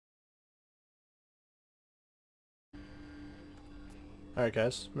Alright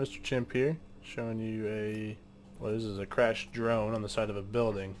guys, Mr. Chimp here, showing you this is a crashed drone on the side of a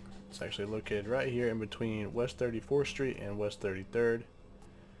building. It's actually located right here in between West 34th Street and West 33rd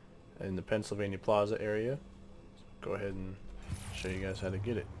in the Pennsylvania Plaza area. So go ahead and show you guys how to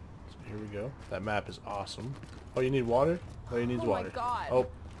get it. So here we go. That map is awesome. Oh, you need water? Oh, you need water. My God. Oh,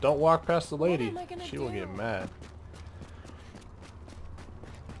 don't walk past the lady. What am I gonna She will do? get mad.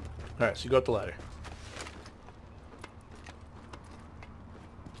 Alright, so you go up the ladder.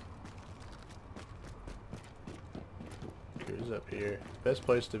 Here's up here. Best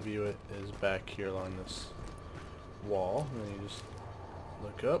place to view it is back here along this wall. And then you just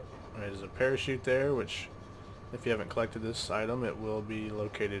look up. There's a parachute there, which if you haven't collected this item, it will be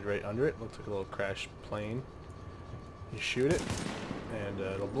located right under it. Looks like a little crashed plane. You shoot it, and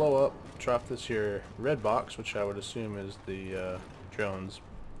it'll blow up, drop this here red box, which I would assume is the drone's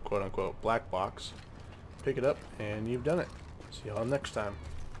quote-unquote black box. Pick it up, and you've done it. See y'all next time.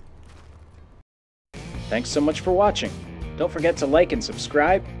 Thanks so much for watching. Don't forget to like and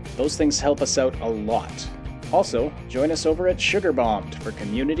subscribe. Those things help us out a lot. Also, join us over at Sugar Bombed for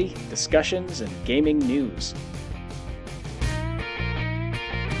community, discussions, and gaming news.